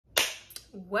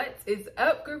What is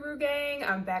up, Guru Gang?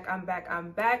 I'm back.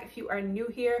 If you are new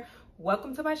here,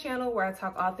 welcome to my channel where I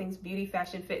talk all things beauty,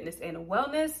 fashion, fitness, and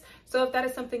wellness. So if that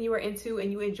is something you are into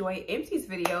and you enjoy Empties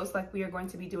videos like we are going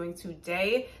to be doing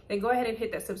today, then go ahead and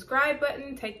hit that subscribe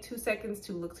button. Take 2 seconds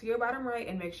to look to your bottom right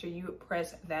and make sure you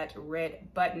press that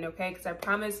red button, okay? Because I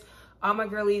promise all my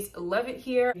girlies love it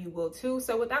here. You will too.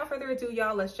 So without further ado,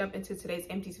 y'all, let's jump into today's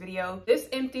Empties video. This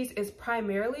Empties is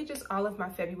primarily just all of my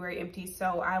February empties.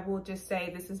 So I will just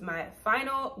say this is my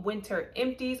final winter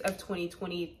empties of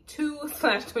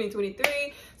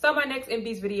 2022/2023. So my next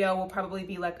empties video will probably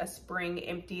be like a spring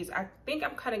empties. I think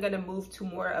I'm kind of going to move to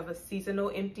more of a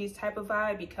seasonal empties type of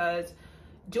vibe because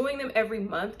doing them every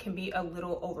month can be a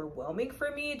little overwhelming for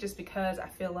me just because I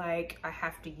feel like I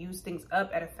have to use things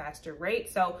up at a faster rate.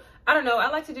 So I don't know, I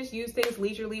like to just use things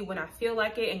leisurely when I feel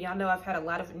like it. And y'all know I've had a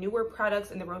lot of newer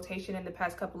products in the rotation in the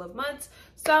past couple of months.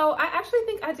 So I actually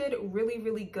think I did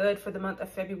really good for the month of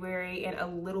February and a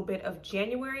little bit of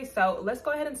January. So let's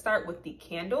go ahead and start with the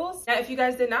candles. Now, if you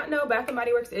guys did not know, Bath &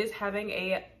 Body Works is having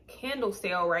a candle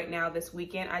sale right now this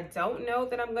weekend. I don't know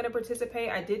that I'm going to participate.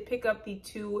 I did pick up the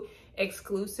 2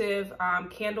 exclusive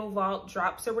candle vault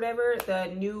drops or whatever, the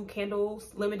new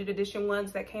candles limited edition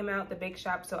ones that came out the bake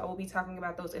shop. So I will be talking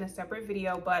about those in a separate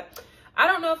video, but I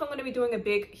don't know if I'm going to be doing a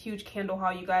big huge candle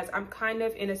haul, you guys. I'm kind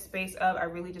of in a space of I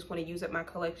really just want to use up my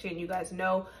collection. You guys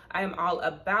know I am all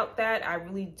about that. I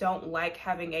really don't like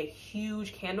having a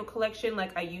huge candle collection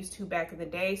like I used to back in the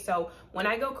day. So when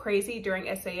I go crazy during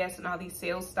SAS and all these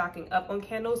sales stocking up on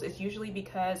candles, it's usually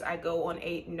because I go on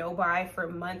a no buy for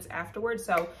months afterwards.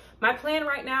 So my plan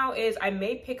right now is I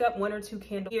may pick up 1 or 2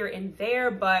 candles here and there,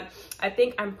 but I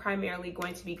think I'm primarily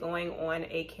going to be going on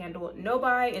a candle no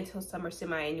buy until summer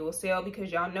semi-annual sale,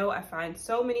 because y'all know I find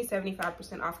so many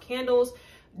 75% off candles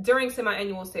during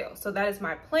semi-annual sale. So that is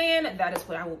my plan. That is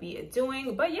what I will be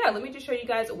doing. But yeah, let me just show you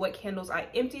guys what candles I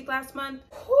emptied last month.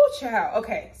 Whoo, child.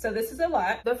 Okay, so this is a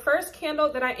lot. The first candle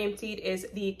that I emptied is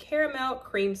the Caramel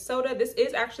Cream Soda. This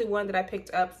is actually one that I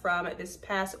picked up from this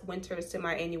past winter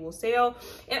semi-annual sale.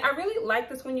 And I really like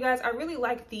this one, you guys. I really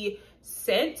like the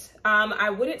scent. I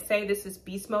wouldn't say this is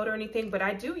beast mode or anything, but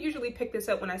I do usually pick this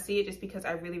up when I see it just because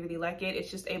I really like it. It's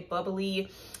just a bubbly,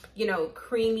 you know,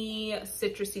 creamy,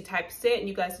 citrusy type scent. And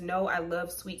you guys know I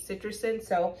love sweet citrus scents.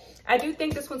 So I do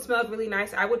think this one smelled really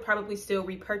nice. I would probably still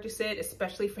repurchase it,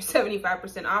 especially for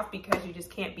 75% off, because you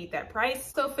just can't beat that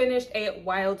price. So finished a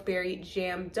Wild Berry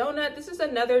Jam Donut. This is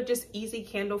another just easy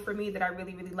candle for me that I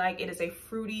really like. It is a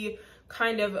fruity,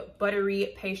 kind of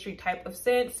buttery pastry type of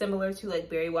scent, similar to like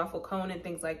berry waffle cone and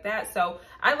things like that. So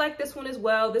I like this one as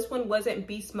well. This one wasn't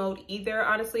beast mode either.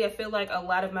 Honestly, I feel like a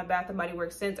lot of my Bath & Body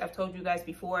Works scents, I've told you guys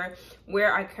before,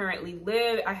 where I currently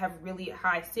live, I have really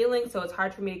high ceilings, so it's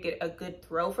hard for me to get a good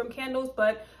throw from candles,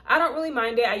 but I don't really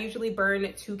mind it. I usually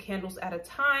burn 2 candles at a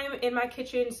time in my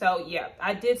kitchen. So yeah,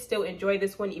 I did still enjoy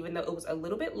this one, even though it was a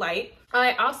little bit light.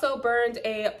 I also burned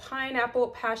a Pineapple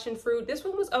Passion Fruit. This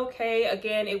one was okay.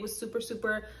 Again, it was super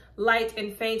light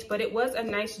and faint, but it was a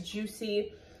nice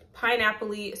juicy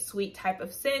pineapple-y sweet type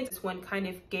of scent. This one kind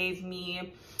of gave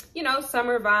me, you know,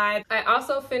 summer vibe. I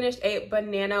also finished a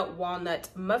Banana Walnut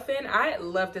Muffin. I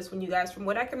love this one, you guys. From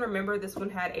what I can remember, this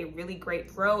one had a really great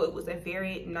throw. It was a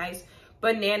very nice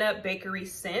banana bakery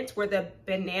scent where the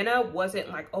banana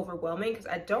wasn't like overwhelming, because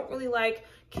I don't really like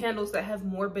candles that have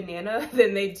more banana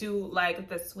than they do like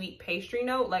the sweet pastry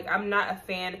note. Like I'm not a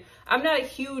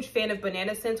huge fan of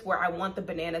banana scents where I want the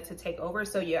banana to take over.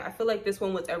 So yeah, I feel like this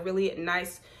one was a really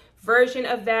nice version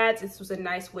of that. This was a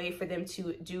nice way for them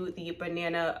to do the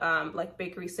banana like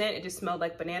bakery scent. It just smelled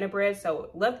like banana bread,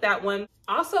 so loved that one.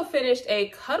 Also finished a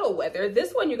Cuddle Weather.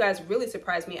 This one, you guys, really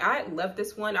surprised me. I love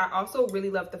this one. I also really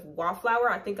love the Wallflower.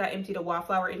 I think I emptied a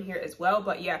Wallflower in here as well,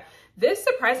 but yeah, this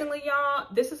surprisingly, y'all,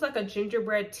 this is like a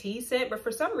gingerbread tea scent, but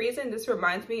for some reason this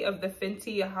reminds me of the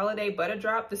Fenty Holiday Butter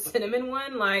Drop, the cinnamon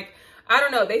one. Like, I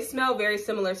don't know, they smell very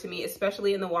similar to me,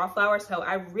 especially in the Wallflower. So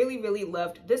I really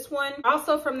loved this one.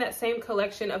 Also from that same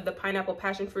collection of the Pineapple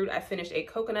Passion Fruit, I finished a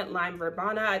Coconut Lime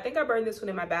Verbena. I think I burned this one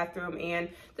in my bathroom, and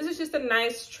this is just a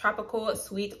nice tropical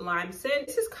sweet lime scent.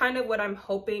 This is kind of what I'm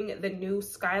hoping the new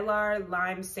Skylar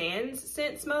Lime Sands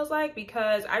scent smells like,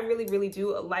 because I really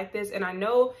do like this. And I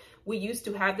know we used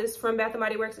to have this from Bath &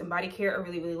 Body Works and Body Care a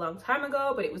really long time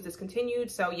ago, but it was discontinued.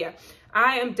 So yeah,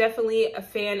 I am definitely a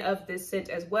fan of this scent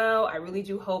as well. I really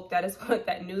do hope that is what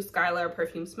that new Skylar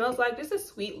perfume smells like. Just a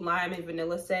sweet lime and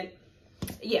vanilla scent.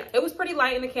 Yeah, it was pretty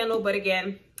light in the candle, but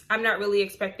again, I'm not really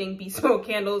expecting beast smoke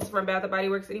candles from Bath & Body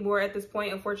Works anymore at this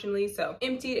point, unfortunately. So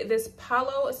emptied this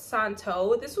Palo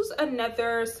Santo. This was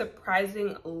another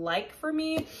surprising like for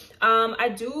me. I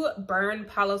do burn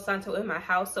Palo Santo in my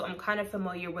house, so I'm kind of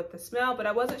familiar with the smell, but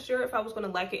I wasn't sure if I was going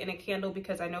to like it in a candle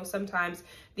because I know sometimes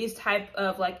these type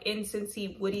of like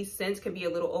incensey woody scents can be a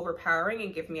little overpowering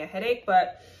and give me a headache.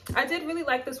 But I did really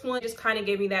like this one. Just kind of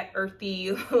gave me that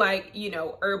earthy, like, you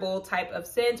know, herbal type of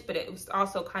scent, but it was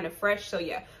also kind of fresh. So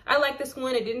yeah, I like this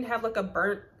one. It didn't have like a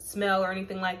burnt smell or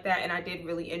anything like that, and I did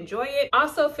really enjoy it.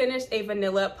 Also finished a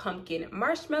vanilla pumpkin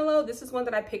marshmallow. This is one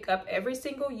that I pick up every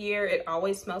single year. It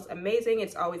always smells amazing.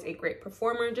 It's always a great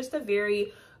performer. Just a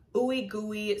very ooey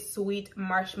gooey sweet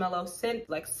marshmallow scent,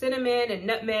 like cinnamon and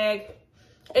nutmeg.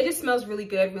 It just smells really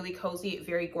good, really cozy,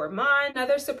 very gourmand.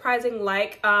 Another surprising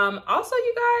like, also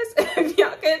you guys, if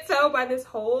y'all can't tell by this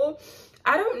hole,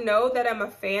 I don't know that I'm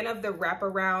a fan of the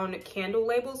wraparound candle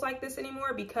labels like this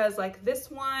anymore, because like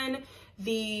this one,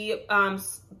 the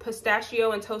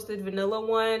pistachio and toasted vanilla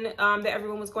one that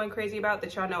everyone was going crazy about,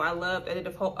 that y'all know I loved. I did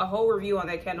a whole review on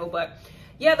that candle, but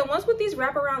yeah, the ones with these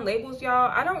wraparound labels,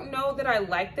 y'all, I don't know that I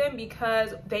like them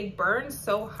because they burn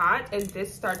so hot and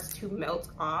this starts to melt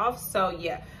off. So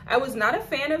yeah, I was not a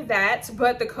fan of that,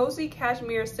 but the cozy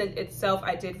cashmere scent itself,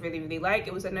 I did really, really like.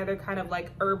 It was another kind of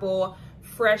like herbal,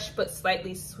 fresh but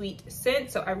slightly sweet scent,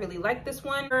 so I really like this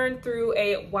one. Burned through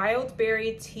a wild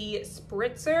berry tea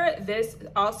spritzer. This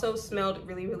also smelled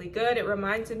really, really good. It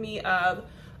reminded me of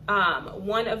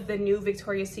one of the new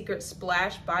Victoria's Secret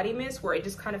Splash body mist, where it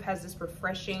just kind of has this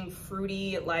refreshing,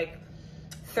 fruity, like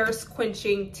thirst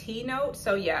quenching tea note.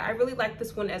 So yeah, I really like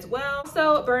this one as well.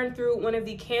 Also burned through one of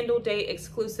the Candle Day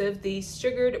exclusive, the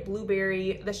sugared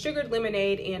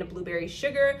lemonade and blueberry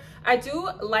sugar. I do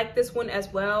like this one as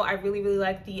well. I really, really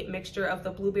like the mixture of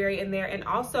the blueberry in there. And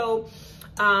also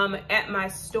at my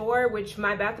store, which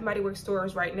my Bath & Body Works store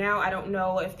is right now, I don't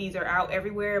know if these are out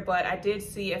everywhere, but I did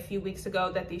see a few weeks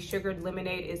ago that the sugared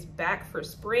lemonade is back for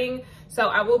spring. So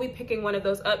I will be picking one of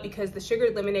those up because the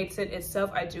sugared lemonade scent itself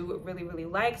I do really, really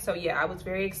like. So yeah, I was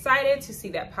very excited to see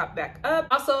that pop back up.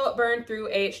 Also burned through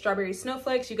a strawberry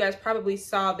snowflakes. You guys probably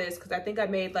saw this because I think I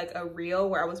made like a reel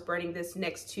where I was burning this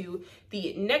next to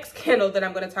the next candle that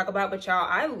I'm going to talk about. But y'all,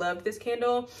 I loved this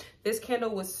candle. This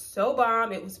candle was so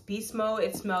bomb. It was beast mode.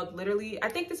 It smelled literally, I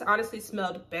think this honestly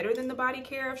smelled better than the body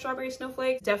care of strawberry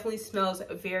snowflakes. Definitely smells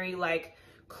very like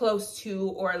close to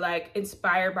or like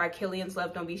inspired by Killian's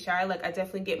Love Don't Be Shy. Like I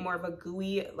definitely get more of a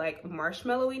gooey, like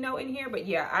marshmallowy note in here. But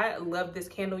yeah, I love this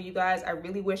candle, you guys. I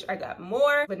really wish I got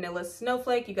more. Vanilla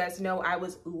snowflake. You guys know I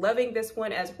was loving this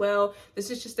one as well. This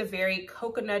is just a very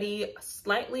coconutty,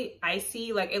 slightly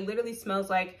icy, like it literally smells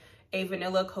like a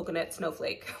vanilla coconut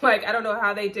snowflake. Like I don't know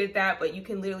how they did that, but you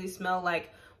can literally smell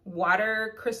like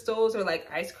water crystals or like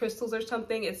ice crystals or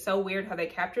something. It's so weird how they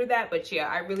captured that. But yeah,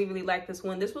 I really, really like this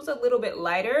one. This was a little bit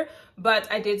lighter,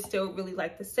 but I did still really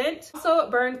like the scent. Also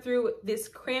burned through this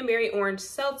cranberry orange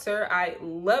seltzer. I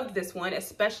loved this one,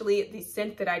 especially the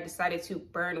scent that I decided to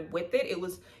burn with it. It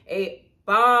was a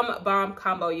bomb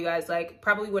combo, you guys. Like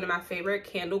probably one of my favorite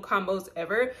candle combos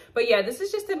ever. But yeah, this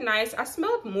is just a nice, I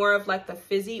smelled more of like the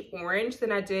fizzy orange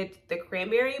than I did the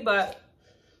cranberry, but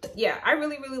yeah, I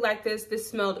really, really like this. This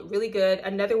smelled really good.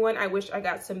 Another one I wish I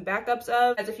got some backups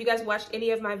of. As if you guys watched any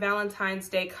of my Valentine's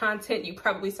Day content, you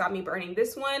probably saw me burning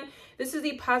this one. This is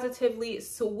the Positively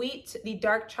Sweet, the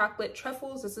dark chocolate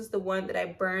truffles. This is the one that I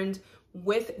burned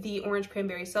with the orange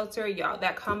cranberry seltzer. Y'all,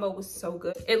 that combo was so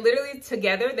good. It literally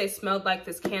together, they smelled like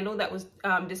this candle that was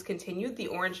discontinued, the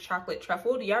orange chocolate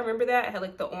truffle. Do y'all remember that? It had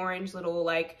like the orange little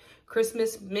like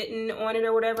Christmas mitten on it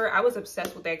or whatever. I was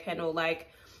obsessed with that candle. Like,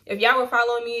 if y'all were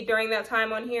following me during that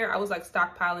time on here, I was like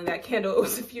stockpiling that candle. It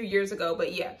was a few years ago,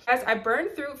 but yeah. As I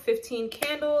burned through 15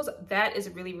 candles, that is a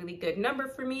really, really good number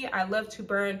for me. I love to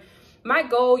burn. My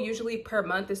goal usually per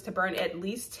month is to burn at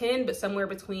least 10, but somewhere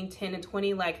between 10 and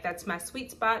 20, like that's my sweet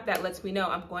spot. That lets me know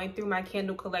I'm going through my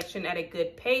candle collection at a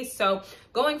good pace. So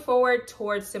going forward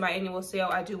towards semi-annual sale,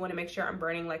 I do want to make sure I'm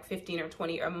burning like 15 or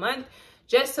 20 a month,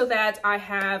 just so that I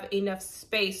have enough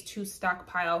space to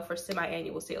stockpile for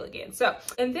semi-annual sale again. So,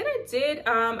 and then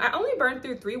I only burned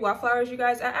through 3 wallflowers, you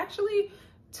guys. I actually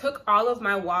took all of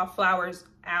my wallflowers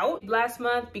out last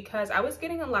month because I was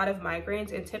getting a lot of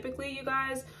migraines, and typically, you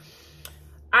guys,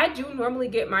 I do normally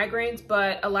get migraines,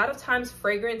 but a lot of times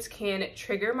fragrance can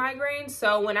trigger migraines.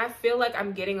 So when I feel like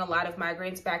I'm getting a lot of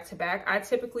migraines back to back, I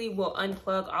typically will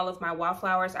unplug all of my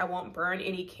wallflowers. I won't burn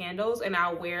any candles, and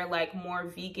I'll wear like more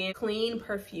vegan, clean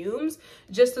perfumes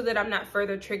just so that I'm not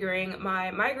further triggering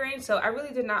my migraine. So I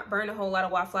really did not burn a whole lot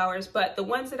of wallflowers, but the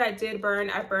ones that I did burn,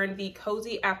 I burned the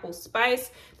Cozy Apple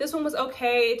Spice. This one was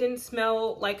okay. It didn't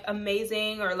smell like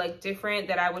amazing or like different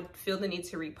that I would feel the need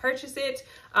to repurchase it.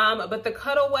 But the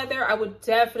Cuddle Weather, I would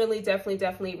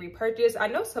definitely repurchase. I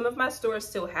know some of my stores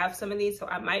still have some of these, so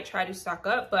I might try to stock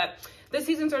up, but the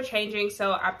seasons are changing,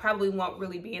 so I probably won't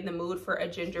really be in the mood for a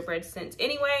gingerbread scent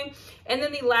anyway. And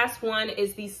then the last one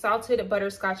is the Salted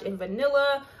Butterscotch and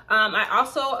Vanilla. I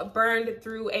also burned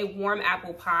through a warm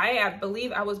apple pie. I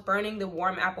believe I was burning the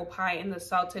warm apple pie and the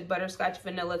salted butterscotch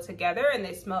vanilla together, and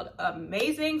they smelled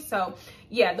amazing. So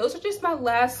yeah, those are just my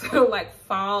last like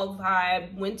fall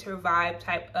vibe, winter vibe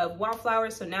type of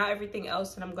wallflowers. So now everything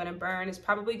else that I'm gonna burn is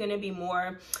probably gonna be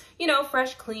more, you know,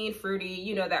 fresh, clean, fruity,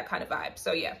 you know, that kind of vibe.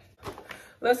 So yeah.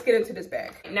 Let's get into this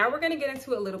bag. Now we're gonna get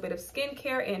into a little bit of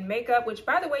skincare and makeup, which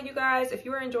by the way, you guys, if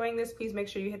you are enjoying this, please make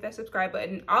sure you hit that subscribe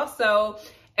button. Also,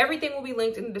 everything will be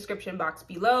linked in the description box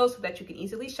below so that you can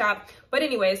easily shop. But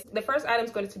anyways, the first item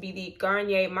is going to be the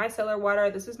Garnier Micellar Water.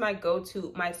 This is my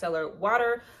go-to micellar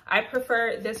water. I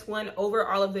prefer this one over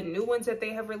all of the new ones that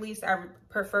they have released. I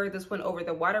prefer this one over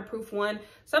the waterproof one.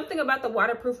 Something about the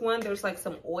waterproof one, there's like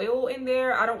some oil in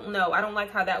there. I don't know. I don't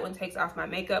like how that one takes off my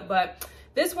makeup, but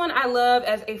this one I love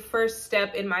as a first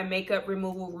step in my makeup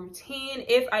removal routine.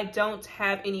 If I don't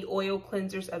have any oil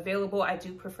cleansers available, I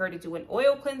do prefer to do an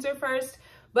oil cleanser first.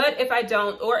 But if I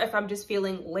don't, or if I'm just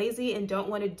feeling lazy and don't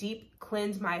want to deep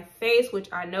cleanse my face,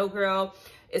 which I know, girl,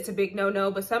 it's a big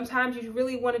no-no, but sometimes you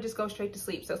really want to just go straight to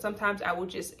sleep. So sometimes I will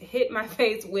just hit my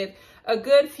face with a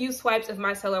good few swipes of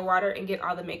micellar water and get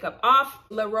all the makeup off.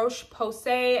 La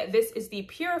Roche-Posay, this is the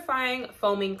Purifying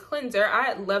Foaming Cleanser.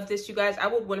 I love this, you guys. I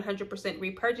would 100%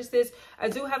 repurchase this. I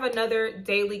do have another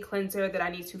daily cleanser that I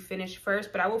need to finish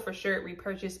first, but I will for sure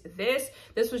repurchase this.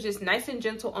 This was just nice and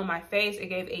gentle on my face. It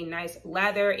gave a nice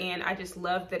lather, and I just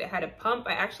loved that it had a pump.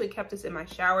 I actually kept this in my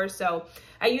shower, so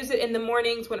I use it in the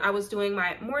mornings when I was doing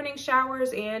my morning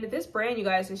showers, and this brand, you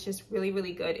guys, is just really,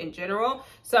 really good in general.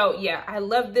 So yeah, I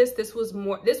love this. This was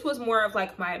more of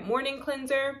like my morning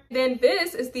cleanser. Then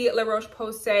this is the La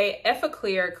Roche-Posay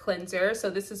Effaclear Cleanser.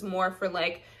 So this is more for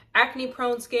like acne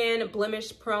prone skin,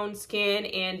 blemish prone skin,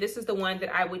 and this is the one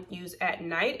that I would use at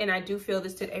night. And I do feel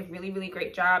this did a really, really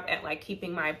great job at like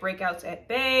keeping my breakouts at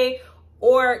bay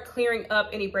or clearing up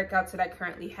any breakouts that I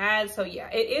currently had. So yeah,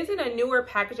 it is in a newer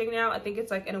packaging now. I think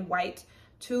it's like in a white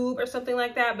tube or something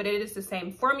like that, but it is the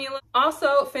same formula.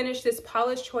 Also finished this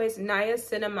Paula's Choice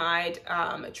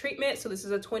niacinamide treatment. So this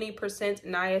is a 20%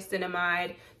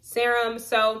 niacinamide serum.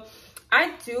 So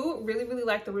I do really, really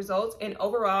like the results, and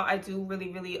overall I do really,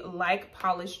 really like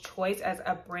Paula's Choice as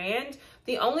a brand.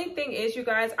 The only thing is, you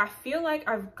guys, I feel like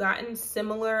I've gotten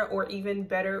similar or even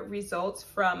better results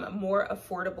from more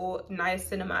affordable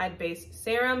niacinamide based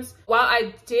serums. While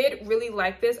I did really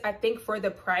like this, I think for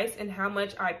the price and how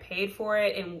much I paid for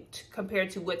it and compared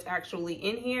to what's actually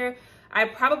in here, I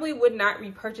probably would not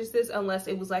repurchase this unless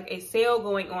it was like a sale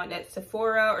going on at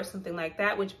Sephora or something like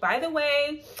that, which by the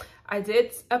way, I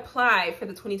did apply for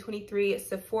the 2023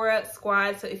 Sephora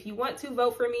squad. So if you want to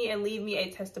vote for me and leave me a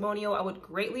testimonial, I would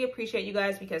greatly appreciate you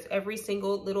guys because every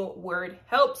single little word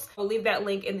helps. I'll leave that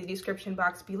link in the description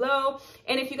box below.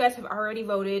 And if you guys have already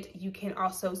voted, you can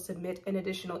also submit an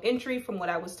additional entry from what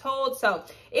I was told. So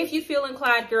if you feel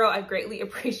inclined, girl, I greatly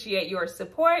appreciate your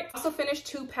support. Also finished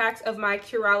 2 packs of my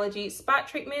Curology spot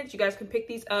treatments. You guys can pick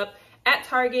these up at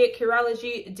Target.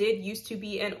 Curology did used to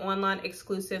be an online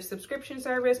exclusive subscription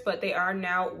service, but they are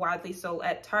now widely sold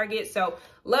at Target. So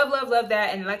love, love, love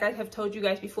that. And like I have told you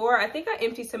guys before, I think I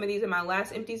emptied some of these in my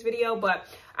last Empties video, but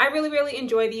I really, really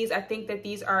enjoy these. I think that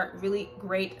these are really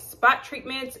great spot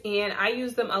treatments, and I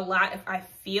use them a lot if I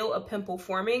feel a pimple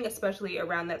forming, especially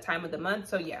around that time of the month.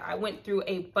 So yeah, I went through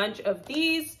a bunch of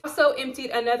these. Also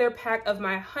emptied another pack of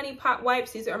my Honey Pot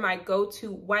wipes. These are my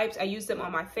go-to wipes. I use them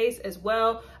on my face as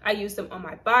well. I use them on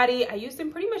my body. I use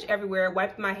them pretty much everywhere.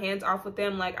 Wiped my hands off with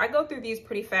them. Like, I go through these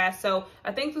pretty fast. So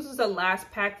I think this was the last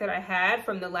pack that I had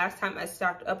from the last time I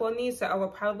stocked up on these. So I will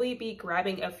probably be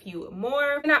grabbing a few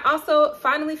more. And I also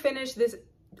finally finished this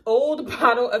old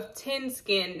bottle of Tin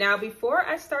Skin. Now, before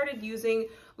I started using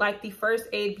like the First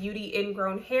Aid Beauty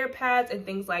ingrown hair pads and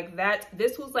things like that.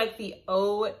 This was like the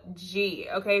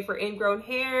OG, okay, for ingrown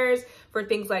hairs, for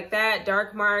things like that,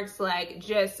 dark marks, like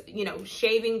just, you know,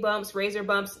 shaving bumps, razor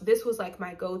bumps. This was like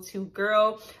my go-to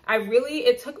girl.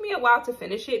 It took me a while to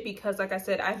finish it because, like I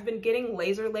said, I've been getting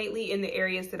laser lately in the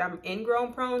areas that I'm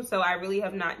ingrown prone, so I really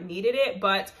have not needed it,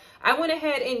 but I went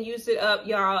ahead and used it up,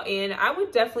 y'all, and I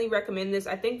would definitely recommend this.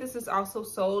 I think this is also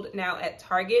sold now at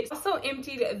Target. Also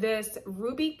emptied this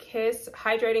Ruby Kiss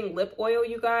hydrating lip oil,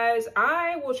 you guys.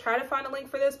 I will try to find a link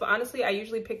for this, but honestly, I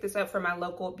usually pick this up from my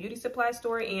local beauty supply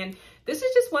store, and this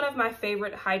is just one of my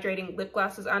favorite hydrating lip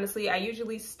glosses. Honestly, I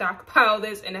usually stockpile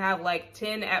this and have like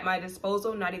 10 at my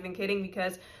disposal, not even kidding,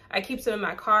 because I keep some in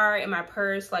my car, in my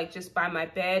purse, like just by my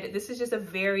bed. This is just a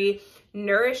very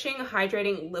nourishing,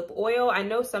 hydrating lip oil. I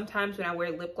know sometimes when I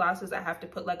wear lip glosses, I have to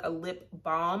put like a lip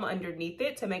balm underneath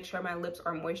it to make sure my lips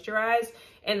are moisturized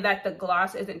and that the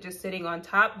gloss isn't just sitting on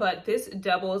top, but this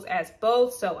doubles as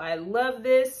both, so I love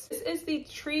this. This is the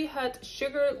Tree Hut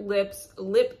Sugar Lips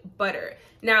Lip Butter.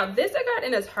 Now, this I got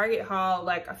in a Target haul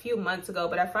like a few months ago,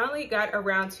 but I finally got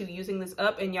around to using this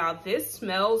up, and y'all, this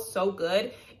smells so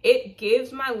good. It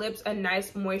gives my lips a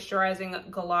nice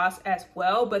moisturizing gloss as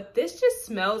well, but this just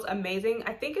smells amazing.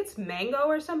 I think it's mango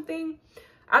or something.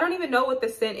 I don't even know what the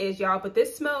scent is, y'all, but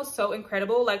this smells so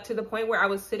incredible, like to the point where I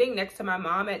was sitting next to my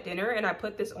mom at dinner and I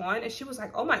put this on and she was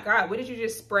like, oh my God, what did you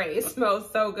just spray? It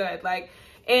smells so good.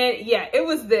 And yeah, it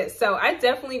was this. So I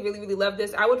definitely really love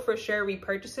this. I would for sure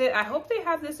repurchase it. I hope they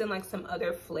have this in like some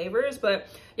other flavors, but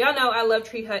y'all know I love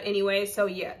Tree Hut anyway. So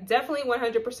yeah, definitely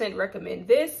 100% recommend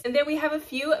this. And then we have a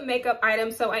few makeup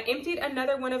items. So I emptied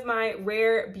another one of my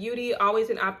Rare Beauty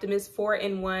Always an Optimist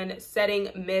 4-in-1 setting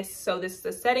mist. So this is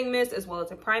a setting mist as well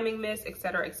as a priming mist,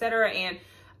 etc., etc. And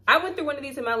I went through one of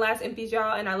these in my last empties,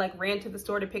 y'all, and I like ran to the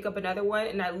store to pick up another one,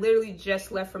 and I literally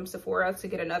just left from Sephora to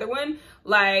get another one.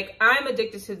 Like, I'm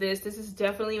addicted to this. This is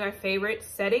definitely my favorite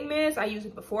setting mist. I use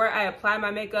it before I apply my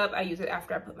makeup. I use it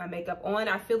after I put my makeup on.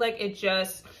 I feel like it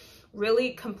just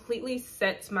really completely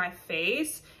sets my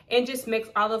face and just makes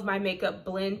all of my makeup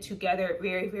blend together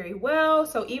very well.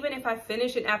 So even if I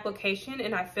finish an application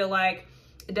and I feel like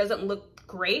it doesn't look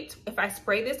great, if I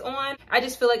spray this on, I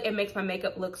just feel like it makes my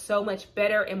makeup look so much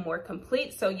better and more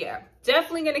complete. So yeah,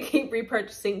 definitely gonna keep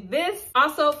repurchasing this.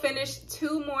 Also finished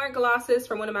 2 more glosses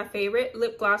from one of my favorite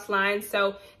lip gloss lines.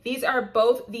 So these are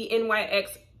both the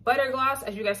NYX Butter Gloss.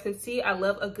 As you guys can see, I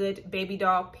love a good baby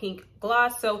doll pink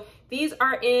gloss. So these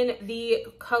are in the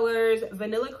colors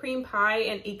Vanilla Cream Pie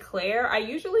and Eclair. I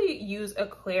usually use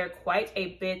Eclair quite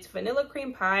a bit. Vanilla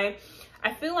Cream Pie,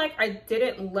 I feel like I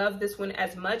didn't love this one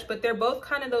as much, but they're both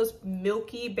kind of those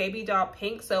milky baby doll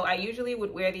pink. So I usually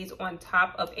would wear these on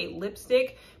top of a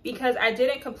lipstick because I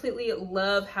didn't completely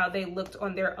love how they looked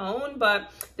on their own,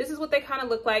 but this is what they kind of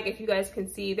look like. If you guys can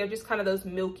see, they're just kind of those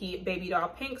milky baby doll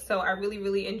pink. So I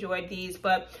really enjoyed these,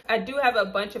 but I do have a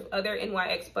bunch of other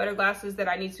NYX Butter Glosses that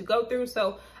I need to go through.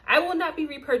 So I will not be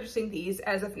repurchasing these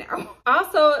as of now.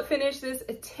 Also finished this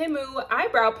Temu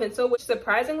eyebrow pencil, which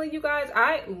surprisingly, you guys,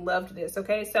 I loved this,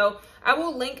 okay? So I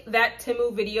will link that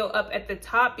Temu video up at the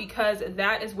top because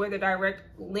that is where the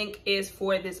direct link is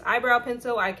for this eyebrow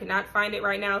pencil. I cannot find it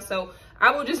right now, so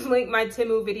I will just link my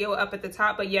Temu video up at the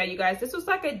top. But yeah, you guys, this was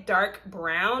like a dark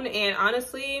brown, and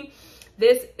honestly,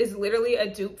 this is literally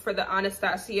a dupe for the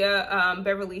Anastasia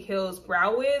Beverly Hills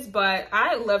Brow Wiz, but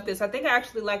I love this. I think I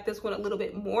actually like this one a little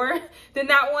bit more than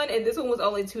that one, and this one was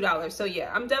only $2. So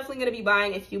yeah, I'm definitely gonna be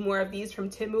buying a few more of these from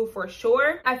Temu for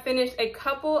sure. I finished a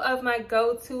couple of my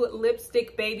go-to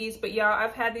lipstick babies, but y'all,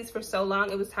 I've had these for so long,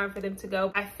 it was time for them to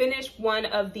go. I finished one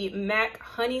of the MAC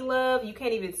Honey Love. You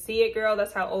can't even see it, girl,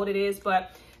 that's how old it is,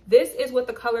 but this is what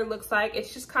the color looks like.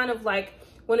 It's just kind of like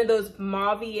one of those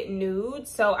mauve-y nudes.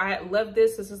 So I love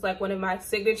this. This is like one of my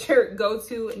signature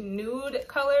go-to nude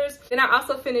colors. Then I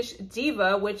also finished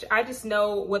Diva, which I just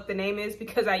know what the name is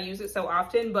because I use it so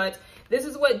often, but this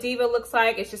is what Diva looks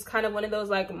like. It's just kind of one of those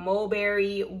like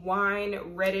mulberry wine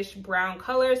reddish brown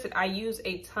colors that I use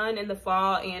a ton in the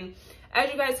fall. And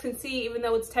as you guys can see, even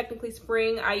though it's technically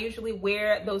spring, I usually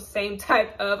wear those same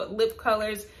type of lip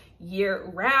colors year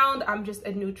round. I'm just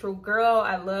a neutral girl.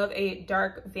 I love a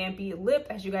dark vampy lip,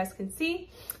 as you guys can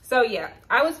see. So yeah,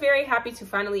 I was very happy to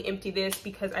finally empty this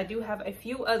because I do have a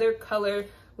few other color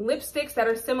lipsticks that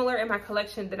are similar in my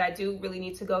collection that I do really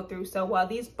need to go through. So while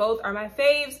these both are my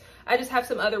faves, I just have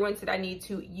some other ones that I need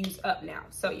to use up now.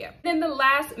 So yeah. Then the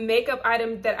last makeup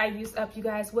item that I used up, you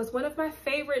guys, was one of my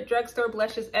favorite drugstore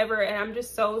blushes ever, and I'm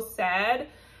just so sad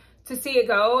to see it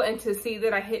go and to see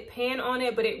that I hit pan on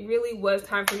it, but it really was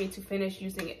time for me to finish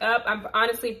using it up. I'm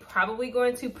honestly probably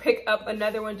going to pick up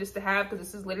another one just to have, because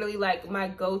this is literally like my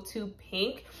go-to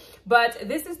pink. But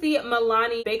this is the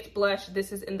Milani Baked Blush.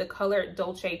 This is in the color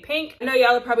Dolce Pink. I know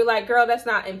y'all are probably like, girl, that's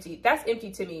not empty. That's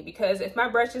empty to me, because if my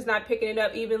brush is not picking it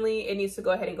up evenly, it needs to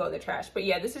go ahead and go in the trash. But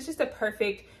yeah, this is just a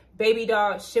perfect baby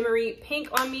doll shimmery pink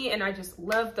on me, and I just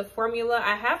love the formula.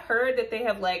 I have heard that they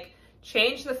have like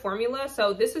changed the formula,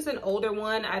 so this is an older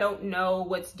one. I don't know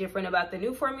what's different about the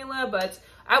new formula, but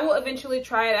I will eventually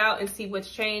try it out and see what's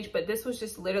changed. But this was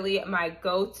just literally my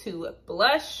go-to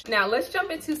blush. Now let's jump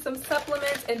into some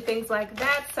supplements and things like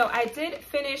that. So I did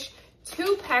finish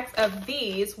 2 packs of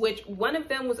these, which one of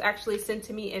them was actually sent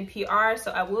to me in PR, so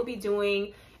I will be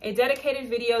doing a dedicated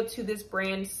video to this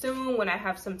brand soon when I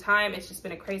have some time. It's just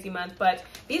been a crazy month. But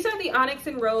these are the Onyx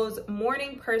and Rose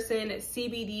Morning Person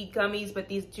CBD gummies, but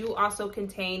these do also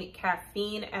contain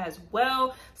caffeine as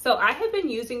well. So I have been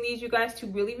using these, you guys, to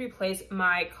really replace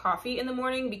my coffee in the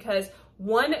morning, because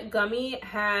one gummy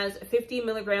has 50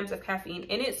 milligrams of caffeine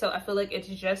in it. So I feel like it's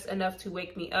just enough to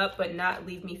wake me up but not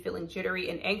leave me feeling jittery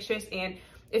and anxious. And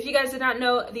if you guys did not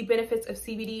know the benefits of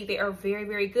CBD, they are very,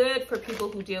 very good for people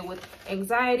who deal with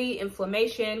anxiety,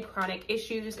 inflammation, chronic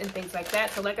issues, and things like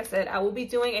that. So like I said, I will be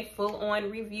doing a full-on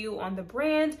review on the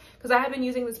brand, because I have been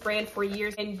using this brand for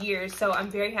years and years. So I'm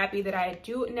very happy that I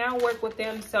do now work with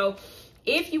them. So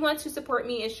if you want to support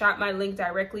me and shop my link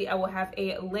directly, I will have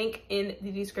a link in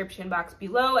the description box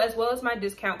below, as well as my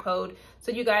discount code,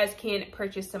 so you guys can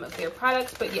purchase some of their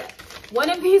products. But yeah, one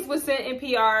of these was sent in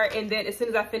PR, and then as soon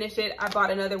as I finished it, I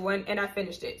bought another one and I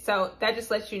finished it. So that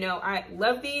just lets you know I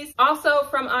love these. Also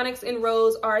from Onyx and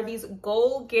Rose are these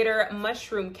Goal Getter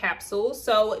mushroom capsules.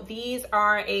 So these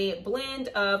are a blend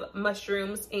of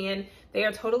mushrooms, and they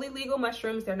are totally legal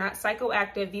mushrooms. They're not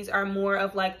psychoactive. These are more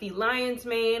of like the lion's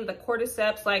mane, the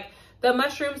cordyceps, like the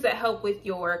mushrooms that help with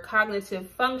your cognitive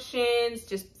functions,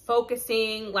 just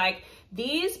focusing. Like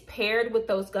these paired with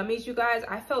those gummies, you guys,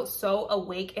 I felt so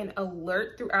awake and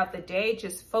alert throughout the day,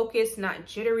 just focused, not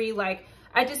jittery. Like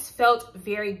I just felt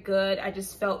very good. I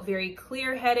just felt very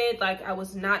clear-headed. Like I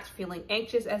was not feeling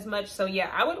anxious as much. So yeah,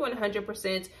 I would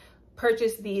 100%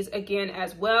 purchase these again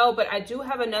as well. But I do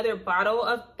have another bottle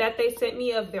of that they sent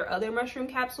me of their other mushroom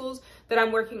capsules that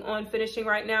I'm working on finishing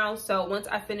right now. So once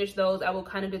I finish those, I will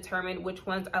kind of determine which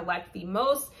ones I like the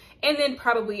most, and then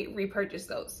probably repurchase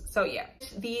those. So yeah,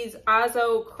 these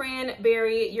Azo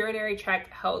Cranberry Urinary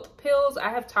Tract Health Pills. I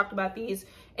have talked about these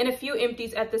in a few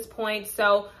empties at this point.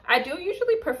 So I do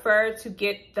usually prefer to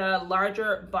get the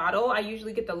larger bottle. I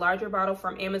usually get the larger bottle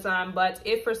from Amazon, but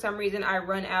if for some reason I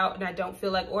run out and I don't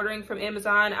feel like ordering from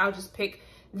Amazon, I'll just pick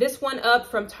this one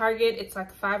up from Target. It's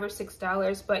like $5 or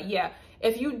 $6. But yeah,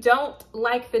 if you don't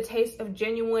like the taste of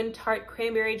genuine tart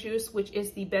cranberry juice, which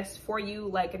is the best for you,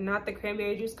 like not the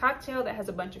cranberry juice cocktail that has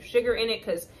a bunch of sugar in it,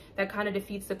 because that kind of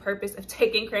defeats the purpose of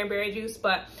taking cranberry juice.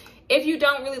 But if you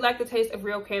don't really like the taste of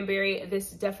real cranberry, this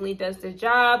definitely does the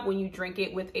job when you drink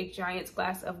it with a giant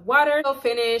glass of water. I'll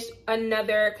finish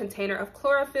another container of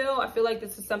chlorophyll. I feel like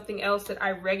this is something else that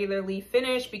I regularly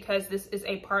finish, because this is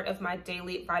a part of my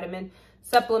daily vitamin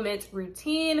supplement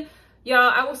routine.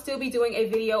 Y'all, I will still be doing a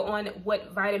video on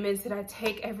what vitamins that I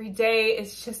take every day.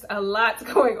 It's just a lot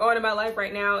going on in my life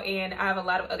right now, and I have a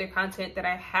lot of other content that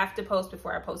I have to post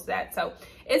before I post that. So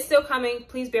it's still coming.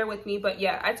 Please bear with me. But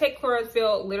yeah, I take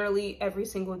chlorophyll literally every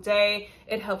single day.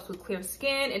 It helps with clear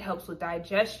skin. It helps with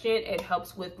digestion. It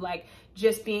helps with like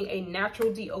just being a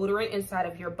natural deodorant inside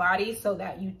of your body so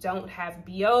that you don't have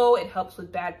BO. It helps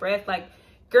with bad breath. Like,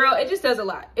 girl, it just does a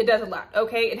lot. It does a lot,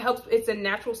 okay? It helps. It's a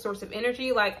natural source of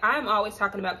energy. Like, I'm always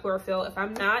talking about chlorophyll. If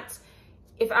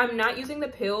I'm not using the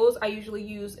pills, I usually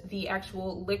use the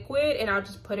actual liquid, and I'll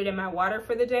just put it in my water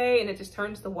for the day, and it just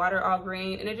turns the water all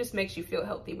green, and it just makes you feel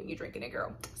healthy when you're drinking it,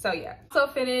 girl. So yeah. So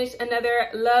finished another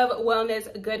Love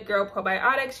Wellness Good Girl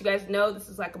probiotics. You guys know this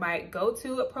is like my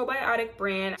go-to probiotic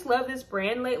brand. I just love this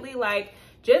brand lately. Like,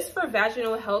 just for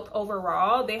vaginal health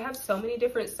overall, they have so many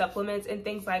different supplements and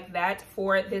things like that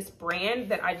for this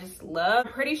brand that I just love.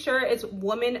 I'm pretty sure it's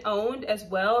woman owned as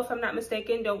well, if I'm not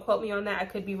mistaken. Don't quote me on that, I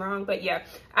could be wrong. But yeah,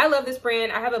 I love this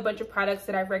brand. I have a bunch of products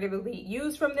that I regularly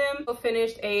use from them. I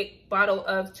finished a bottle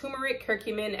of turmeric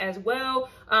curcumin as well.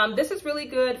 This is really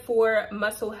good for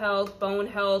muscle health, bone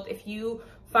health. If you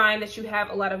find that you have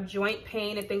a lot of joint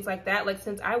pain and things like that, like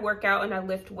since I work out and I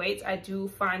lift weights, I do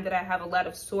find that I have a lot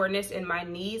of soreness in my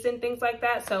knees and things like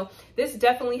that. So this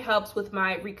definitely helps with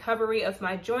my recovery of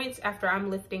my joints after I'm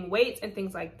lifting weights and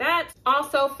things like that.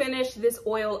 Also finished this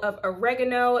oil of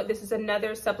oregano. This is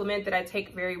another supplement that I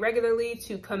take very regularly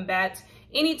to combat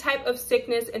any type of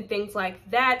sickness and things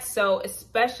like that. So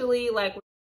especially like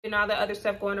and all the other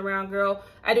stuff going around, girl,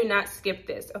 I do not skip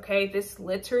this, okay? This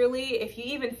literally, if you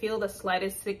even feel the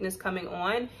slightest sickness coming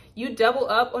on, you double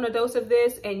up on a dose of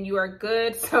this and you are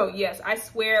good. So yes, I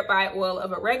swear by oil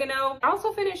of oregano. I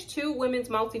also finished 2 women's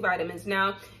multivitamins.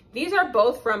 Now, these are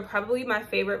both from probably my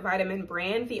favorite vitamin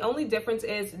brand. The only difference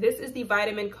is this is the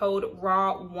vitamin code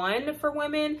raw 1 for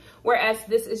women, whereas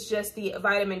this is just the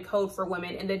vitamin code for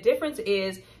women. And the difference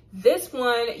is this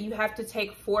one, you have to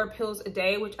take 4 pills a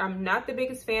day, which I'm not the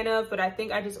biggest fan of, but I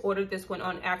think I just ordered this one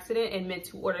on accident and meant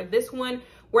to order this one,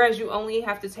 whereas you only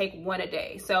have to take 1 a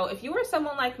day. So if you are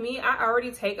someone like me, I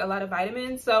already take a lot of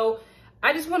vitamins, so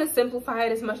I just want to simplify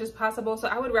it as much as possible. So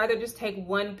I would rather just take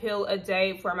 1 pill a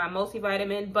day for my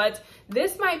multivitamin, but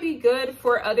this might be good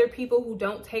for other people who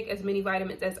don't take as many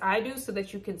vitamins as I do, so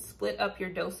that you can split up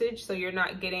your dosage so you're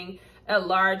not getting a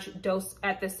large dose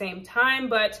at the same time.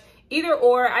 But either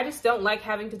or, I just don't like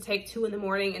having to take 2 in the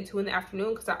morning and 2 in the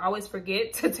afternoon because I always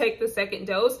forget to take the second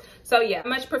dose. So yeah, I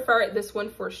much prefer this one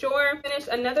for sure. Finished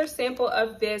another sample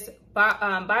of this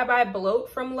Bye Bye Bloat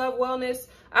from Love Wellness.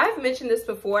 I've mentioned this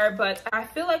before, but I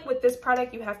feel like with this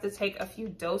product, you have to take a few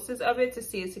doses of it to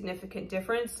see a significant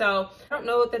difference. So I don't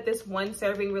know that this 1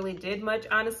 serving really did much,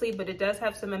 honestly, but it does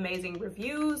have some amazing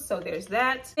reviews. So there's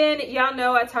that. Then y'all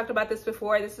know I talked about this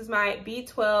before. This is my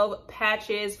B12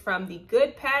 patches from the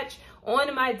Good Patch.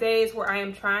 On my days where I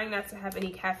am trying not to have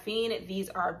any caffeine, these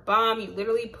are bomb. You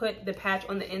literally put the patch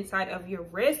on the inside of your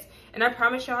wrist, and I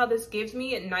promise y'all this gives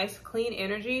me a nice clean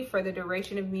energy for the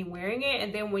duration of me wearing it.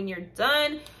 And then when you're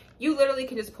done, you literally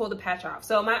can just pull the patch off.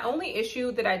 So my only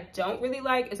issue that I don't really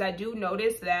like is I do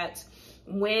notice that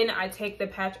when I take the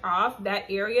patch off, that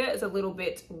area is a little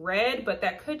bit red, but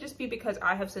that could just be because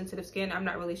I have sensitive skin. I'm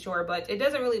not really sure, but it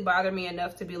doesn't really bother me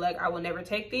enough to be like, I will never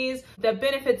take these. The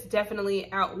benefits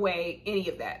definitely outweigh any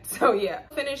of that. So yeah,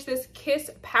 finish this Kiss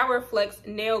Power Flex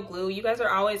nail glue. You guys are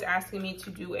always asking me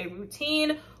to do a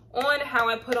routine on how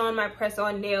I put on my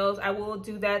press-on nails. I will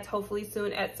do that hopefully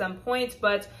soon at some point,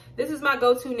 but this is my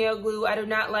go-to nail glue. I do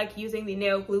not like using the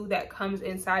nail glue that comes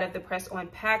inside of the press-on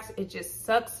packs. It just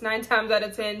sucks 9 times out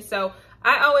of 10. So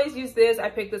I always use this. I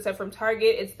picked this up from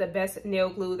Target. It's the best nail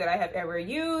glue that I have ever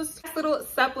used. This little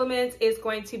supplement is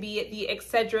going to be the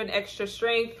Excedrin Extra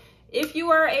Strength. If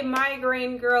you are a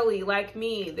migraine girly like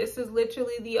me, this is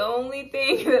literally the only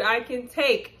thing that I can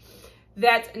take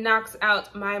that knocks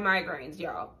out my migraines,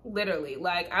 y'all. Literally,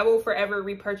 like, I will forever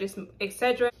repurchase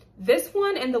Excedrin. This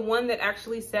one and the one that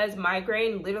actually says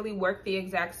migraine literally work the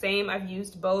exact same. I've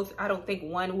used both. I don't think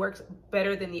one works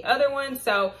better than the other one.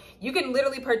 So you can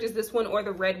literally purchase this one or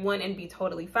the red one and be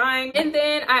totally fine. And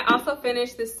then I also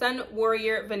finished the Sun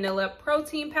Warrior Vanilla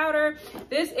Protein Powder.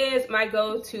 This is my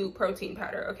go-to protein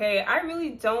powder, okay? I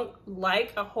really don't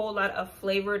like a whole lot of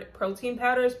flavored protein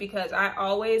powders because I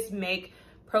always make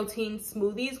protein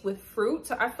smoothies with fruit.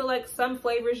 So I feel like some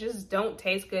flavors just don't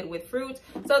taste good with fruit.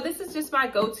 So this is just my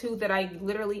go-to that I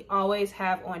literally always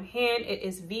have on hand. It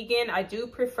is vegan. I do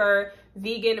prefer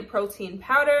vegan protein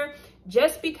powder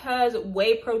just because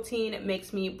whey protein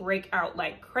makes me break out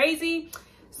like crazy.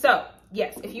 So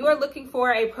yes, if you are looking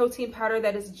for a protein powder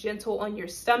that is gentle on your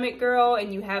stomach, girl,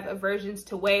 and you have aversions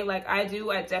to whey like I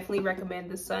do, I definitely recommend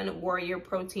the Sun Warrior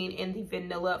Protein in the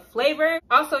vanilla flavor.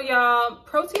 Also, y'all,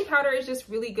 protein powder is just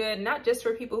really good, not just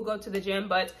for people who go to the gym,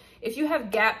 but if you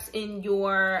have gaps in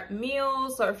your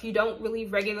meals or if you don't really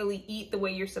regularly eat the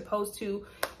way you're supposed to,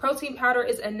 protein powder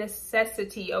is a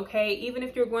necessity, okay? Even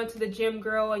if you're going to the gym,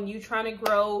 girl, and you trying to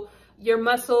grow your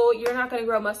muscle, you're not going to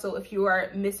grow muscle if you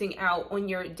are missing out on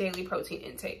your daily protein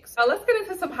intake. So let's get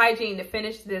into some hygiene to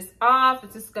finish this off.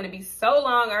 This is going to be so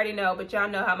long, I already know, but y'all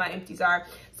know how my empties are.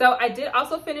 So I did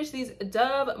also finish these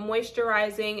Dove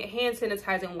moisturizing hand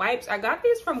sanitizing wipes. I got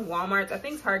these from Walmart. I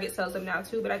think Target sells them now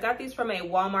too, but I got these from a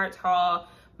Walmart haul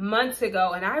months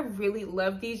ago and I really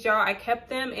love these, y'all. I kept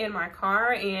them in my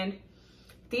car and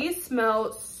these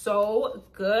smell so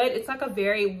good. It's like a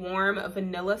very warm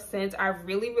vanilla scent. I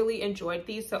really enjoyed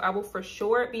these, so I will for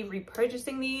sure be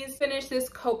repurchasing these. Finish this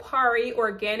Kopari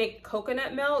organic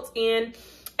coconut melt, and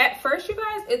at first, you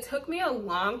guys, it took me a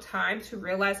long time to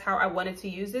realize how I wanted to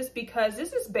use this because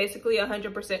this is basically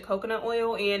 100% coconut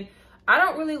oil, and I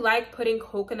don't really like putting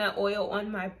coconut oil on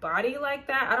my body like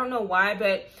that. I don't know why,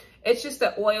 but it's just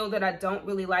the oil that I don't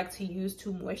really like to use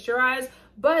to moisturize.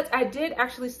 But I did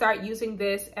actually start using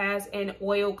this as an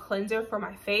oil cleanser for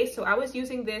my face. So I was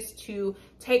using this to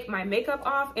take my makeup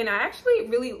off. And I actually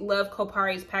really love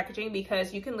Kopari's packaging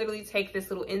because you can literally take this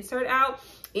little insert out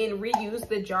and reuse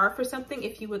the jar for something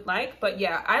if you would like. But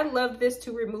yeah, I love this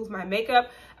to remove my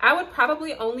makeup. I would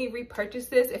probably only repurchase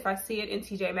this if I see it in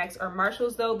TJ Maxx or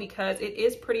Marshalls though, because it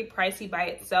is pretty pricey by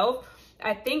itself.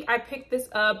 I think I picked this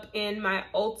up in my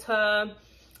Ulta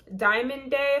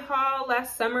Diamond Day haul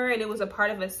last summer, and it was a part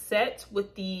of a set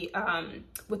with the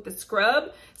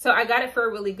scrub, so I got it for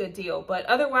a really good deal. But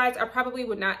otherwise, I probably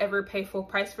would not ever pay full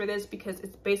price for this because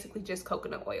it's basically just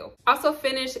coconut oil. Also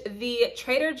finished the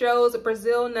Trader Joe's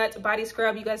Brazil Nut Body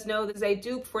Scrub. You guys know this is a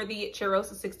dupe for the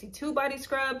Cheirosa 62 body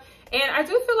scrub, and I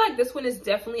do feel like this one is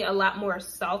definitely a lot more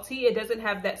salty. It doesn't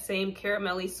have that same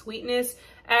caramelly sweetness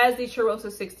as the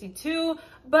Cheirosa 62,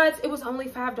 but it was only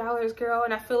 $5, girl,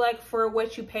 and I feel like for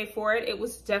what you pay for it, it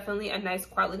was definitely a nice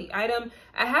quality item.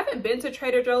 I haven't been to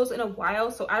Trader Joe's in a while,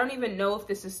 so I don't even know if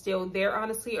this is still there,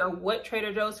 honestly, or what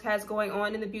Trader Joe's has going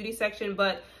on in the beauty section,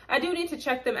 but I do need to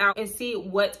check them out and see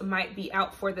what might be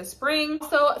out for the spring.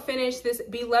 Also finished this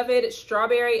beloved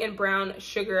Strawberry and Brown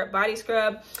Sugar Body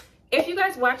Scrub. If you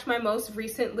guys watched my most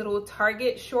recent little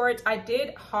Target short, I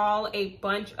did haul a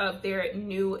bunch of their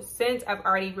new scents. I've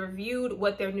already reviewed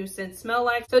what their new scents smell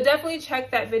like, so definitely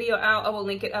check that video out. I will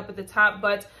link it up at the top.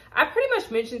 But I pretty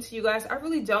much mentioned to you guys, I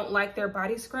really don't like their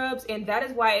body scrubs, and that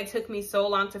is why it took me so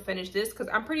long to finish this, because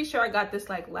I'm pretty sure I got this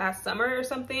like last summer or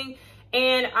something.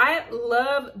 And I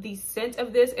love the scent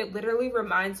of this. It literally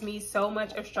reminds me so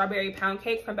much of Strawberry Pound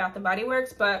Cake from Bath & Body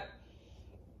Works, but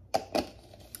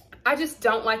I just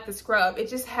don't like the scrub. It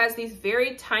just has these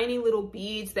very tiny little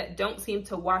beads that don't seem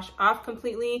to wash off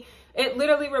completely. It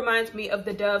literally reminds me of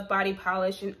the Dove body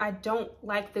polish, and I don't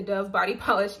like the Dove body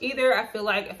polish either. I feel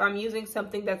like if I'm using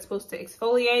something that's supposed to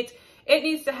exfoliate, it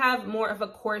needs to have more of a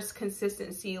coarse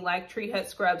consistency like Tree Hut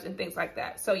scrubs and things like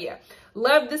that. So yeah,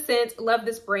 love the scent, love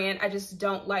this brand. I just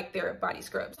don't like their body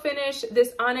scrubs. Finish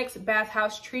this Onyx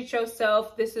Bathhouse Treat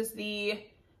Yourself. This is the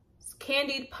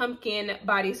Candied Pumpkin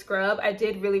Body Scrub. I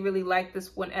did really like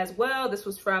this one as well. This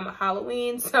was from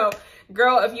Halloween, so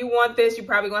girl, if you want this, you're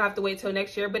probably gonna have to wait till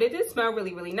next year, but it did smell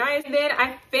really nice. And then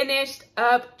I finished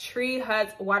up Tree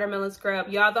Hut's Watermelon Scrub.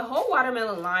 Y'all, the whole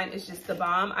watermelon line is just the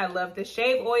bomb. I love the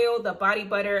shave oil, the body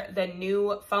butter, the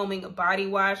new foaming body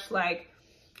wash. Like,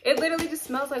 it literally just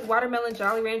smells like watermelon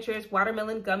Jolly Ranchers,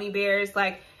 watermelon gummy bears.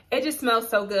 Like, it just smells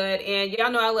so good, and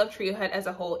y'all know I love Tree Hut as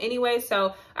a whole anyway,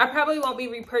 so I probably won't be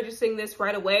repurchasing this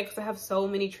right away because I have so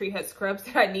many Tree Hut scrubs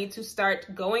that I need to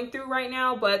start going through right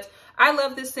now. But I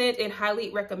love this scent and highly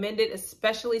recommend it,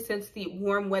 especially since the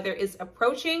warm weather is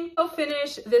approaching. I'll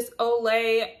finish this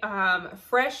Olay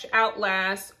Fresh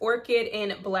Outlast Orchid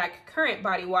and Black Currant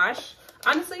Body Wash.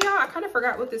 Honestly, y'all, I kind of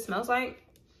forgot what this smells like.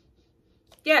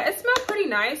 Yeah, it smelled pretty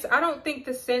nice. I don't think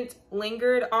the scent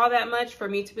lingered all that much for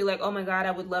me to be like, oh my God,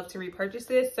 I would love to repurchase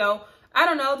this. So I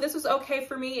don't know, this was okay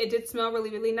for me. It did smell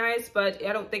really nice, but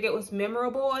I don't think it was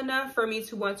memorable enough for me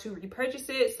to want to repurchase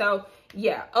it. So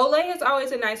yeah, Olay is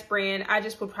always a nice brand. I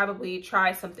just would probably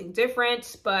try something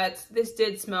different, but this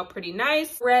did smell pretty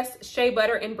nice. Rest Shea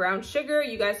Butter and Brown Sugar.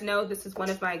 You guys know this is one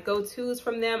of my go-tos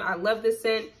from them. I love this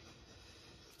scent.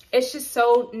 It's just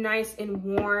so nice and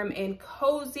warm and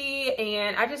cozy,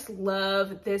 and I just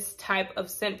love this type of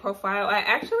scent profile. I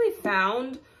actually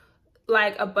found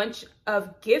like a bunch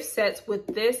of gift sets with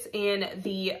this and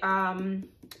the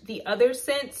other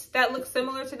scents that look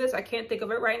similar to this. I can't think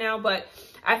of it right now, but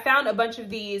I found a bunch of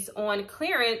these on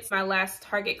clearance, my last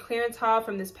Target clearance haul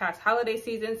from this past holiday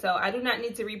season. So I do not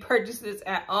need to repurchase this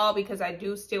at all because I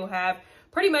do still have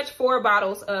pretty much 4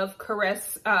 bottles of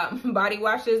Caress body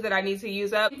washes that I need to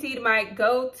use up. Emptied my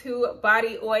go-to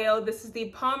body oil. This is the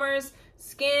Palmer's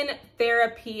Skin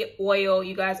Therapy Oil.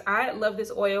 You guys, I love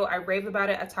this oil. I rave about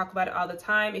it. I talk about it all the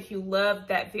time. If you love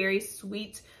that very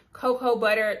sweet cocoa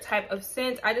butter type of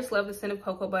scent, I just love the scent of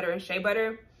cocoa butter and shea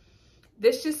butter.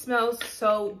 This just smells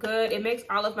so good. It makes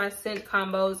all of my scent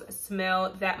combos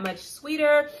smell that much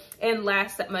sweeter and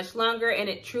last that much longer, and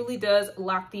it truly does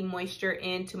lock the moisture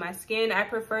into my skin. I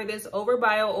prefer this over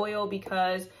bio oil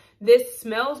because this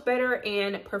smells better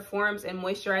and performs and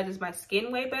moisturizes my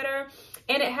skin way better,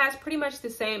 and it has pretty much the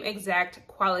same exact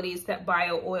qualities that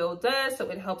bio oil does,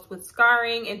 so it helps with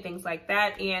scarring and things like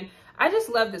that. And I just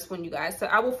love this one, you guys, so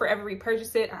I will forever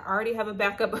repurchase it. I already have a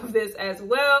backup of this as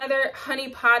well. Another Honey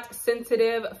Pot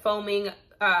Sensitive Foaming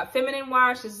Feminine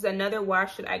Wash. This is another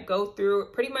wash that I go through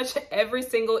pretty much every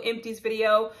single Empties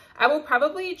video. I will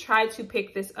probably try to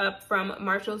pick this up from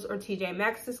Marshalls or TJ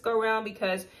Maxx this go around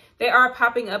because they are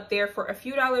popping up there for a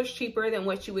few dollars cheaper than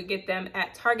what you would get them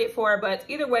at Target for. But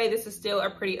either way, this is still a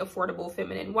pretty affordable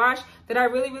feminine wash that I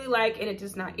really like, and it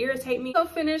does not irritate me. So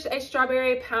finish a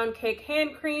Strawberry Pound Cake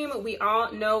hand cream. We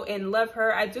all know and love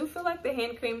her. I do feel like the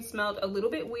hand cream smelled a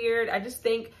little bit weird. I just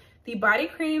think The body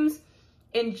creams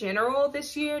in general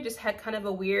this year just had kind of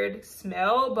a weird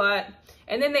smell,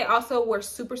 and then they also were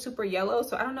super yellow,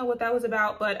 so I don't know what that was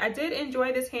about, but I did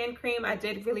enjoy this hand cream. I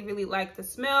did really like the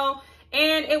smell,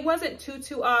 and it wasn't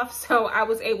too off, so I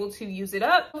was able to use it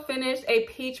up. Finished a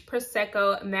Peach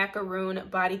Prosecco Macaroon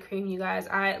body cream, you guys.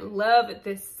 I love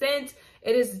this scent.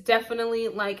 It is definitely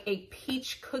like a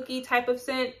peach cookie type of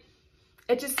scent.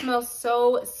 It just smells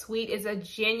so sweet. It's a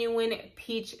genuine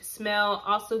peach smell.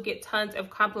 Also get tons of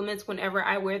compliments whenever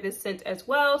I wear this scent as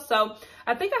well. So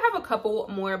I think I have a couple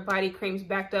more body creams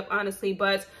backed up, honestly,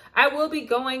 but I will be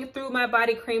going through my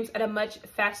body creams at a much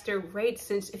faster rate,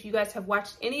 since if you guys have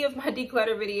watched any of my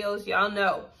declutter videos, y'all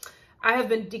know I have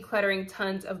been decluttering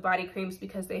tons of body creams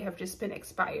because they have just been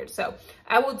expired. So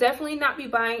I will definitely not be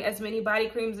buying as many body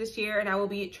creams this year, and I will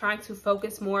be trying to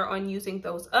focus more on using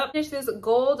those up. Finish this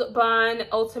Gold Bond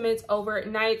Ultimate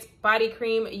Overnight Body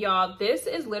Cream. Y'all, this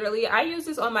is literally, I use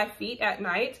this on my feet at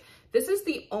night. This is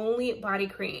the only body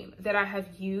cream that I have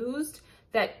used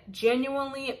that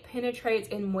genuinely penetrates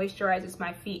and moisturizes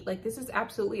my feet. Like, this is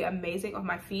absolutely amazing on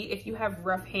my feet. If you have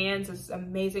rough hands, this is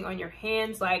amazing on your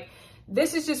hands. Like,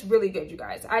 this is just really good, you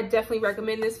guys. I definitely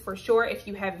recommend this for sure if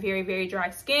you have very dry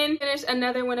skin. Finish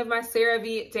another one of my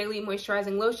CeraVe Daily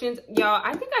Moisturizing Lotions. Y'all,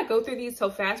 I think I go through these so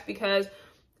fast because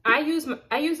I use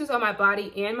this on my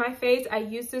body and my face. I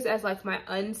use this as like my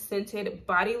unscented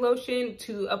body lotion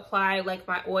to apply like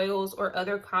my oils or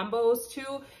other combos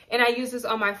to. And I use this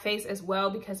on my face as well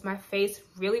because my face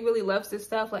really loves this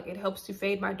stuff. Like, it helps to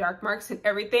fade my dark marks and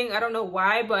everything. I don't know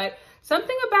why, but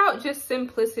something about just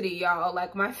simplicity, y'all.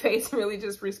 Like, my face really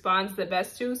just responds the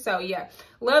best to. So yeah,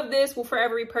 love this. Will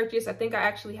forever repurchase. I think I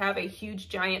actually have a huge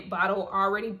giant bottle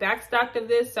already backstocked of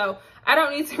this, so I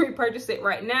don't need to repurchase it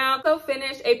right now. So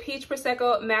finished a Peach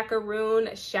Prosecco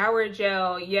Macaroon shower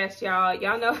gel. Yes, y'all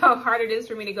know how hard it is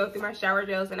for me to go through my shower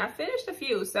gels, and I finished a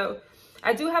few. So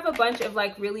I do have a bunch of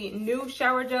like really new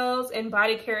shower gels and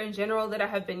body care in general that I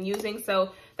have been using.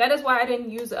 So that is why I didn't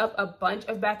use up a bunch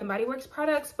of Bath & Body Works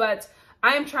products, but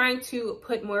I am trying to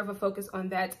put more of a focus on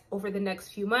that over the next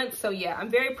few months. So yeah,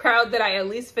 I'm very proud that I at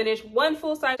least finished one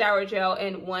full-size shower gel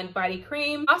and one body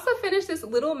cream. Also finished this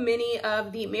little mini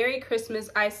of the Merry Christmas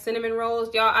Iced Cinnamon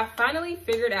Rolls. Y'all, I finally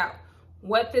figured out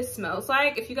what this smells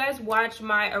like. If you guys watch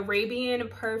my Arabian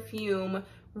perfume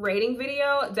rating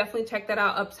video, definitely check that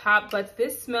out up top, but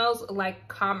this smells like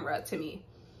Camra to me.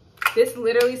 This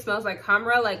literally smells like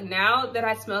Camra. Like, now that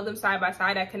I smell them side by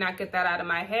side, I cannot get that out of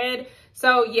my head.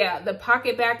 So yeah, the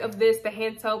pocket back of this, the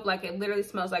hand soap, like, it literally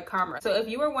smells like Camra. So if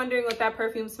you were wondering what that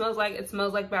perfume smells like, it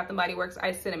smells like Bath & Body Works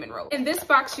Iced Cinnamon Roll. In this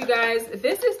box, you guys,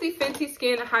 this is the Fenty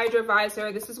Skin Hydra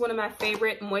Visor. This is one of my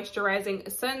favorite moisturizing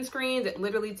sunscreens. It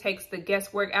literally takes the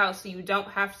guesswork out, so you don't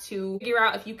have to figure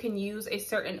out if you can use a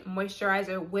certain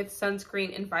moisturizer with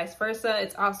sunscreen and vice versa.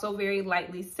 It's also very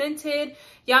lightly scented.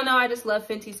 Y'all know I just love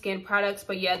Fenty Skin products,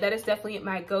 but yeah, that is definitely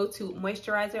my go-to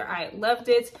moisturizer. I loved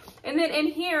it. And then in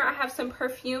here, I have some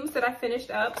perfumes that I finished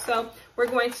up. So we're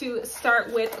going to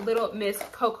start with Little Miss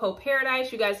Cocoa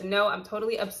Paradise. You guys know I'm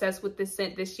totally obsessed with this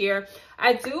scent this year.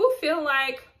 I do feel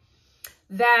like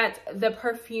that the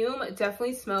perfume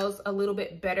definitely smells a little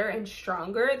bit better and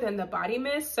stronger than the body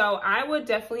mist. So I would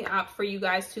definitely opt for you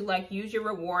guys to like use your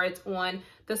rewards on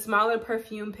the smaller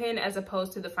perfume pen as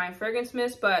opposed to the fine fragrance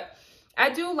mist. But I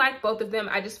do like both of them.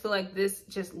 I just feel like this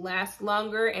just lasts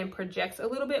longer and projects a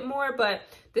little bit more. But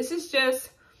this is just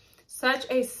such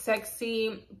a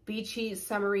sexy, beachy,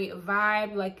 summery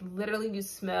vibe. Like, literally you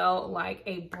smell like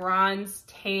a bronze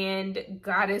tanned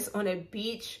goddess on a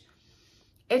beach.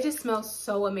 It just smells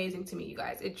so amazing to me, you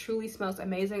guys. It truly smells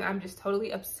amazing. I'm just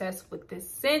totally obsessed with this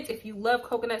scent. If you love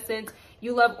coconut scents,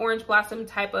 you love orange blossom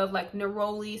type of like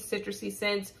neroli, citrusy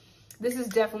scents, this is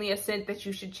definitely a scent that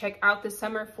you should check out this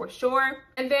summer for sure.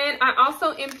 And then I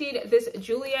also emptied this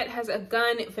Juliet Has a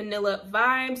Gun Vanilla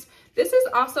Vibes. This is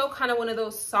also kind of one of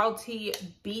those salty,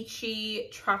 beachy,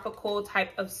 tropical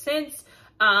type of scents.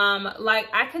 Like,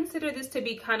 I consider this to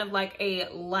be kind of like a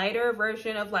lighter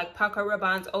version of like Paco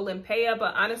Rabanne's Olympia,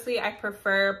 but honestly, I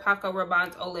prefer Paco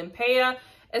Rabanne's Olympia,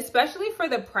 especially for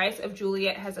the price of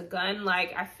Juliet Has a Gun.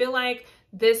 Like, I feel like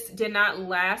this did not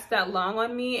last that long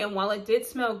on me, and while it did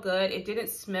smell good, it didn't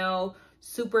smell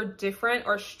super different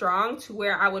or strong to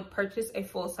where I would purchase a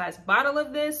full-size bottle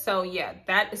of this. So yeah,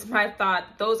 that is my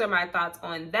thought. Those are my thoughts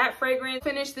on that fragrance.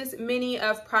 Finish this mini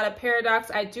of Prada Paradox.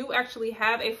 I do actually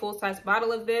have a full-size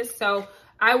bottle of this, so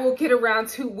I will get around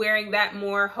to wearing that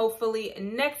more hopefully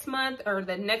next month, or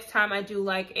the next time I do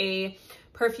like a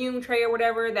perfume tray or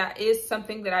whatever. That is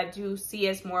something that I do see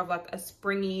as more of like a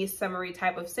springy, summery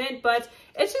type of scent. But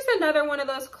it's just another one of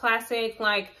those classic,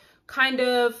 like, kind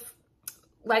of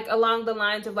like along the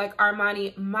lines of like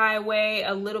Armani My Way,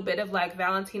 a little bit of like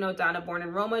Valentino Donna Born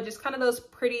in Roma, just kind of those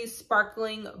pretty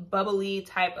sparkling, bubbly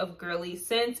type of girly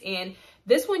scents. And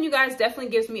this one, you guys,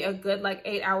 definitely gives me a good like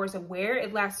 8 hours of wear.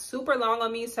 It lasts super long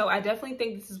on me, so I definitely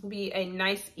think this will be a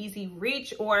nice, easy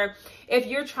reach. Or if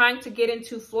you're trying to get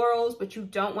into florals, but you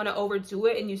don't want to overdo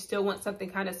it and you still want something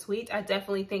kind of sweet, I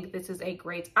definitely think this is a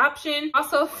great option.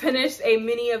 Also finished a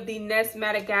mini of the Nest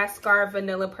Madagascar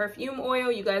Vanilla Perfume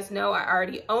Oil. You guys know I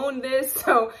already own this,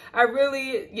 so I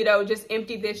really, you know, just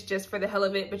emptied this just for the hell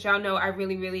of it. But y'all know I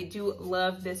really, really do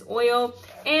love this oil.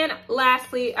 And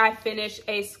lastly, I finished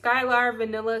a Skylar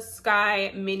Vanilla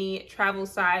Sky Mini Travel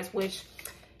Size, which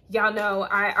y'all know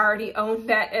I already own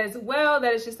that as well.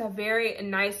 That is just a very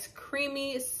nice,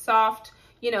 creamy, soft,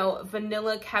 you know,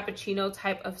 vanilla cappuccino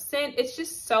type of scent. It's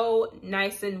just so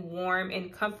nice and warm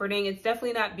and comforting. It's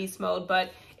definitely not beast mode,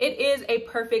 but it is a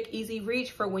perfect easy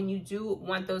reach for when you do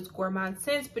want those gourmand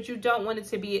scents, but you don't want it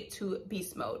to be too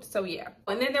beast mode. So yeah.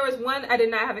 And then there was one I did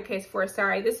not have a case for,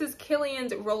 sorry. This is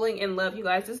Kilian's Rolling in Love, you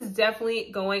guys. This is definitely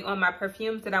going on my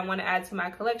perfumes that I want to add to my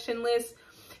collection list.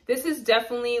 This is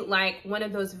definitely like one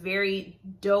of those very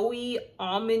doughy,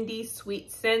 almondy,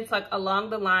 sweet scents, like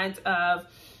along the lines of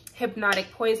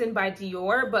Hypnotic Poison by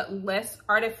Dior, but less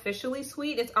artificially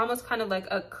sweet. It's almost kind of like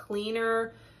a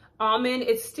cleaner almond.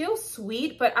 It's still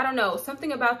sweet, but I don't know,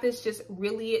 something about this just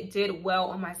really did well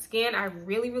on my skin. I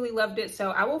really, really loved it. So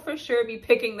I will for sure be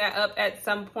picking that up at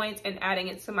some point and adding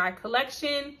it to my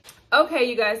collection. Okay,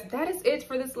 you guys, that is it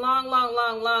for this long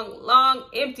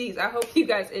empties. I hope you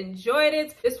guys enjoyed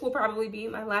it. This will probably be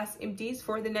my last empties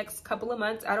for the next couple of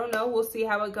months. I don't know, we'll see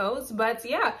how it goes. But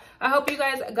yeah, I hope you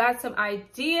guys got some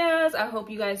ideas. I hope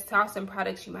you guys saw some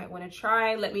products you might want to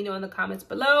try. Let me know in the comments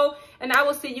below, and I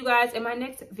will see you guys in my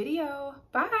next video.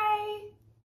 Bye.